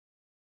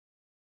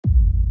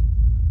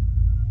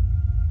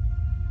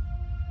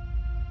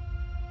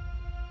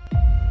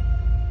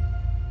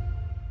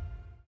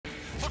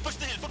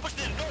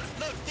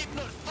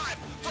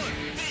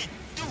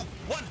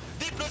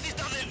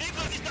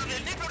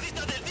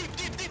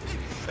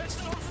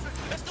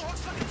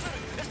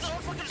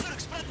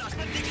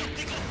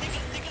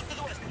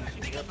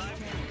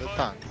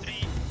tank. 3,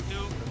 2,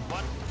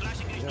 1.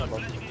 Flashing green north,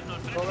 flashing green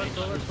north. Forward.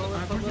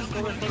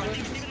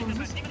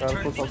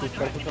 Careful, southeast,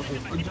 careful,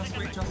 southeast. Just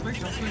wait.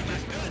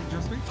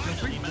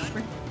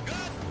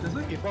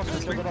 He wants to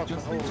set it up.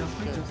 Just wait.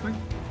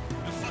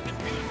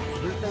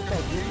 You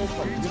fucking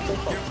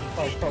beautiful.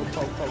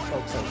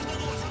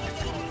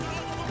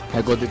 South.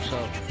 I go deep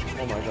south.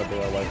 Oh my god, they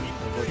are alive. I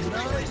go deep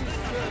south.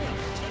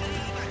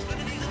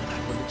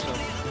 Go deep south.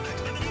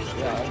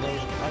 Yeah, I know.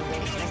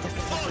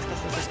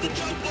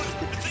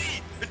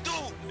 3, 2,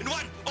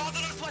 1. All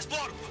the northwest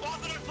floor. All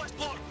the northwest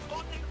floor. All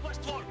the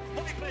northwest floor.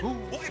 Wipe it.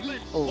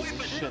 Oh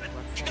shit.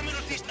 Keep coming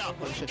northeast now.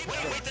 Oh shit.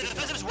 Wait, the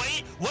defensives,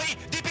 wait.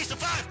 Deep east of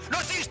 5.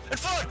 Northeast and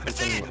 4 and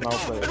 3 and 2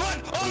 Now and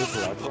 1. All of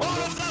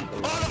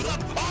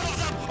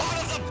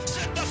them.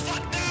 Sit the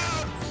fuck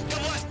down.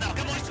 Come west now.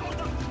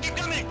 Keep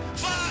coming.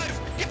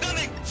 5. Keep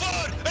coming. 4.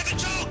 And the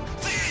choke.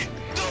 3,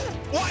 2,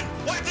 1.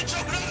 Wipe the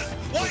choke north.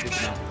 Wipe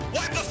it.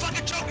 Wipe the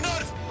fucking choke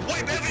north.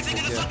 Wipe everything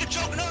in the fucking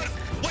choke north.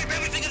 Wipe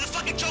everything in the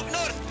fucking choke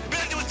north. We're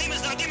dealing with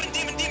demons now. Demon.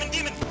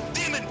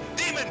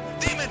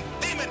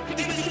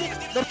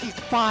 Northeast,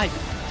 5,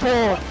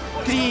 4,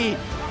 3,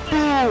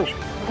 2,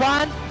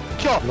 1,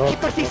 go!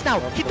 Hit northeast now!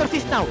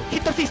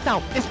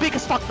 It's big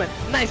as fuck, man.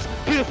 Nice,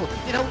 beautiful.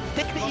 You know,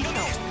 take the east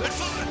now. And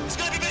 4, it's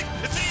gonna be big.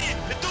 And 3,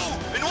 and 2,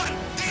 and 1.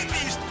 Deep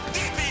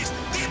east.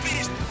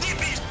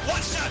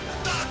 1 shot.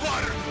 Dog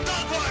water.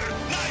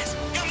 Nice.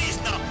 Come east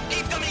now.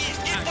 Keep coming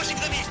east. Keep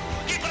pushing them east.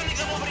 Keep running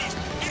them over east.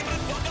 Keep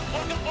running. Walk up.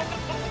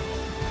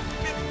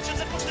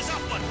 Push the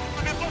south one.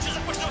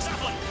 Push the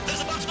south one.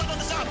 There's a bomb squad on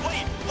the south.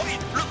 Wait.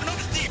 Look,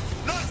 north deep.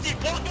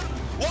 Walk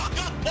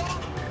up.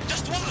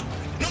 Just walk.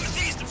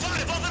 Northeast.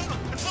 5. Over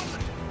and 4.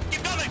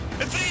 Keep coming.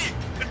 And 3,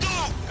 and 2,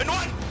 and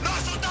 1.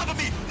 North on top of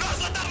me.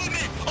 On top of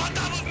me.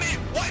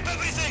 Wipe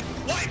everything.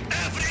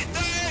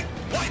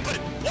 Wipe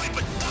it.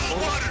 Dog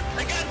water.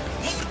 Again.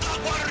 More dog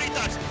water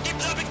retards. Keep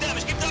dropping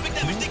damage.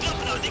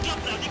 Declump now.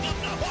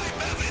 Wipe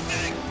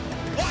everything.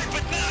 Wipe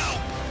it now.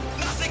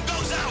 Nothing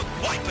goes out.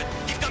 Wipe it.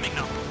 Keep coming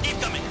now.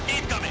 Keep coming.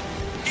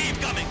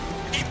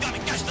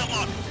 Catch them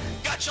all.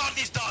 Catch all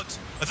these dogs.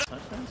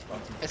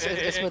 It's very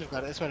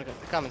good.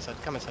 Come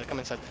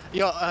inside.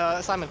 Yo,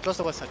 Simon, close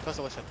the west side.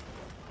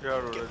 Yeah,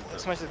 already.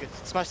 Smash the gate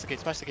here.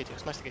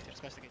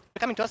 They're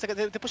coming to us.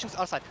 They're pushing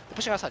our side.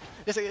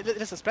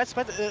 Listen, spread.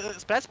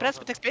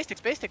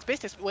 Take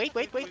space. Wait.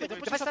 They're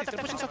pushing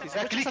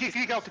southeast.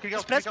 Click out.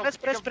 Spread.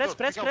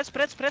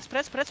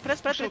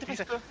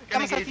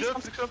 Come inside.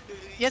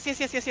 Yes.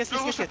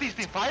 Southeast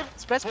in 5.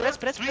 Spread. 2, 1.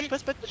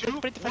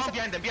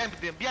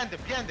 Behind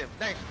them.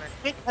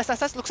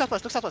 Nice. Look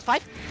southwest.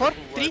 5, 4,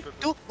 3,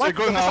 2, 1. They're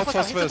going out Hit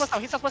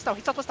southwest. southwest now.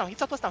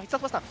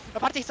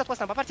 Party hit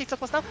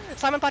southwest now.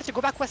 Simon Party, go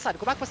back west side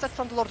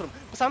from the Lord Room.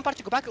 Simon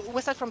Party, go back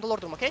west side from the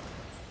Lord Room, okay?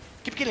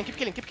 Keep killing.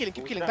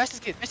 Bash this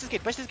gate.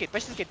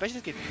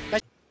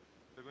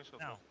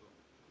 Now,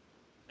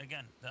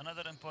 again,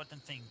 another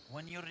important thing.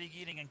 When you're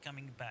regearing and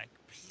coming back,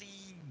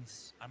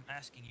 please, I'm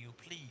asking you,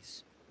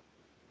 please,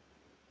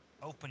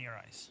 open your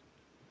eyes.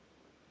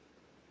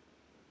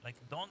 Like,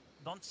 don't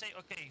say,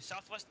 okay,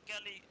 Southwest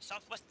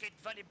Gate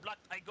Valley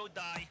blocked, I go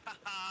die,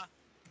 haha.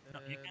 No,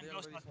 you can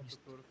go southeast.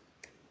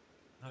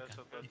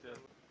 Okay.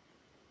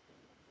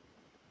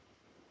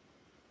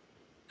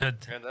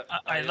 Good.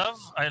 I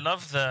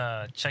love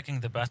the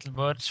checking the battle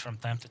boards from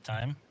time to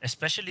time,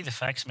 especially the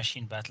fax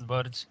machine battle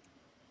boards,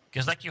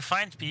 because like you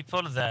find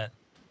people that,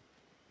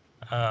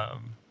 their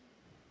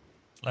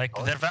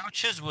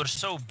vouchers were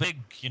so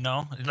big, you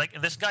know, like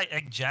this guy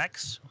Egg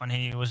Jacks when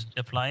he was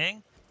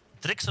applying,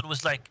 Trixel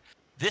was like,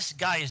 this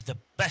guy is the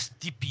best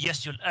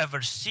DPS you'll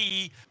ever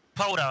see,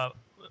 power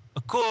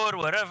a core,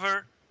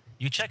 whatever.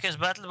 You check his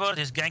battle board,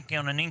 he's ganking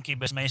on an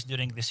Incubus mace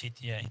during the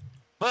CTA.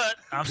 But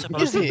I'm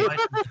supposed to invite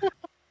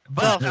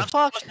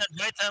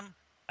him.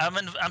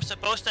 I'm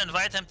supposed to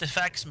invite him to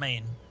fax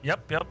main.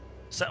 Yep.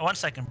 1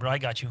 second, bro. I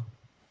got you.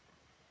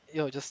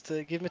 Yo, just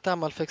give me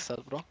time. I'll fix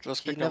that, bro.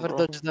 Just He pick never him,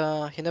 bro. dodged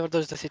the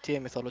CTA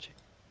mythology.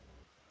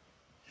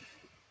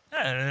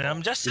 Yeah,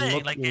 I'm just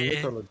saying, like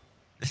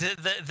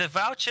the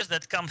vouchers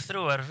that come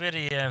through are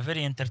very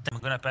entertaining. I'm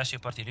gonna pass you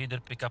party leader.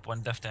 Pick up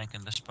 1 def tank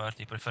in this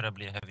party,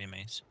 preferably a heavy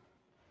mace.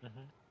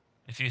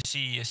 If you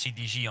see a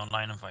CDG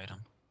online, invite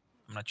him.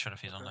 I'm not sure if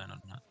he's online or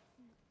not.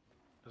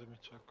 Let me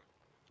check.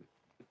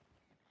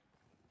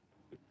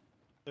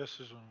 Yes,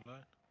 he's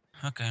online.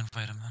 Okay,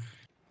 invite him then.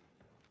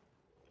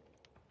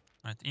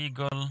 Right,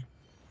 Eagle.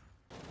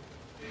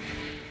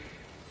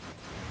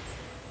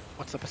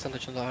 What's the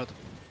percentage on the hard?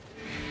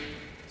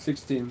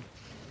 16.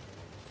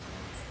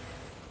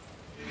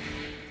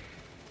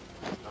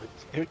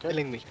 You're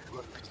telling me.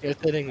 It's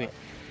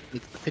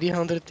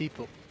 300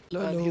 people.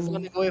 And he's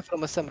running away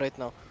from a sim right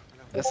now.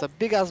 There's a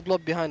big ass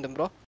blob behind him,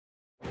 bro.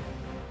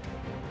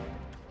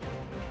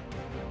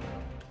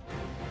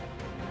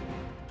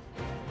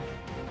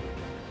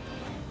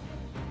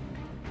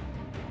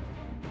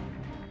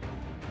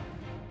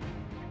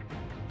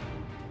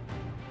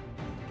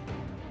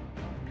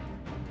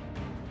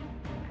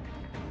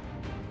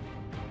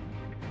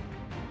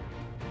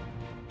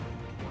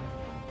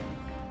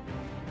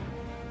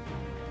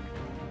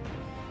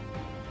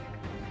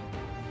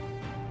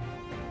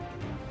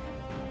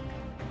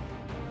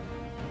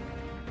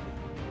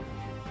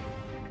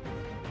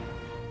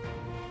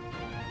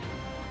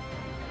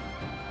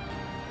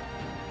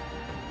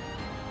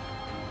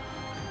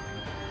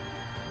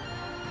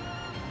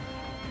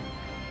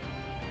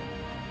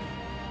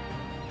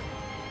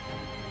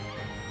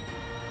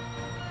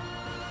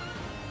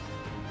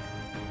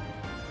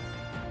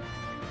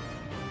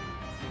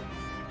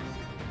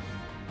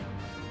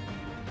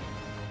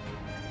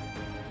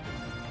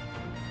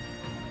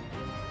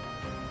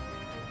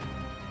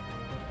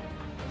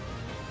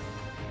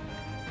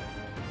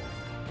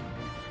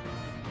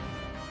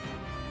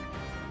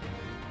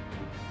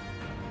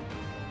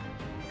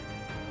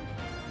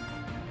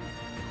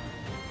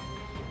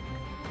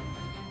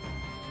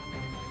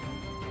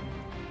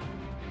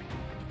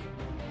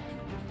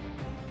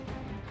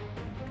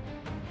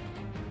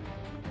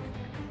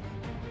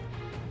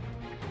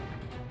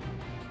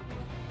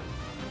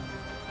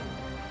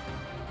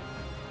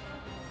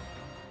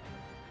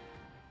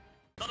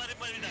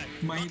 anybody die.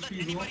 My Don't let EP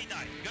is anybody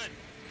die. Good.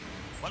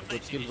 Well Got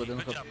played, skills, but I CDG.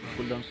 don't Good have job.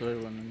 cooldown, so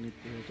everyone need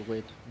to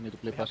wait. Need to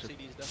play We have passive.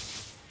 CDs there.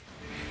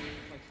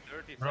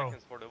 30 Bro,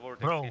 seconds for the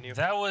vortex. Bro, Can you?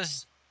 that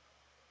was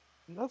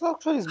That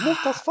actually smooth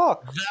as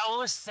fuck. that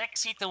was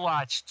sexy to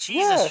watch.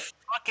 Jesus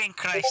Yeah. fucking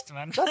Christ,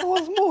 man. That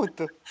was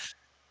smooth.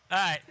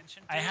 Alright,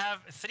 I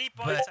have 3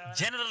 points. But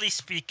generally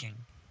speaking,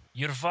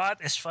 your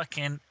VOD is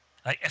fucking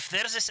like if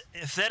there's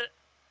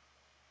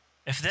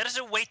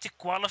a way to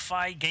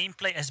qualify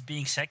gameplay as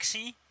being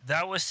sexy,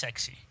 that was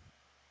sexy.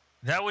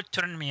 That would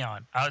turn me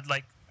on.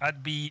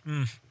 I'd be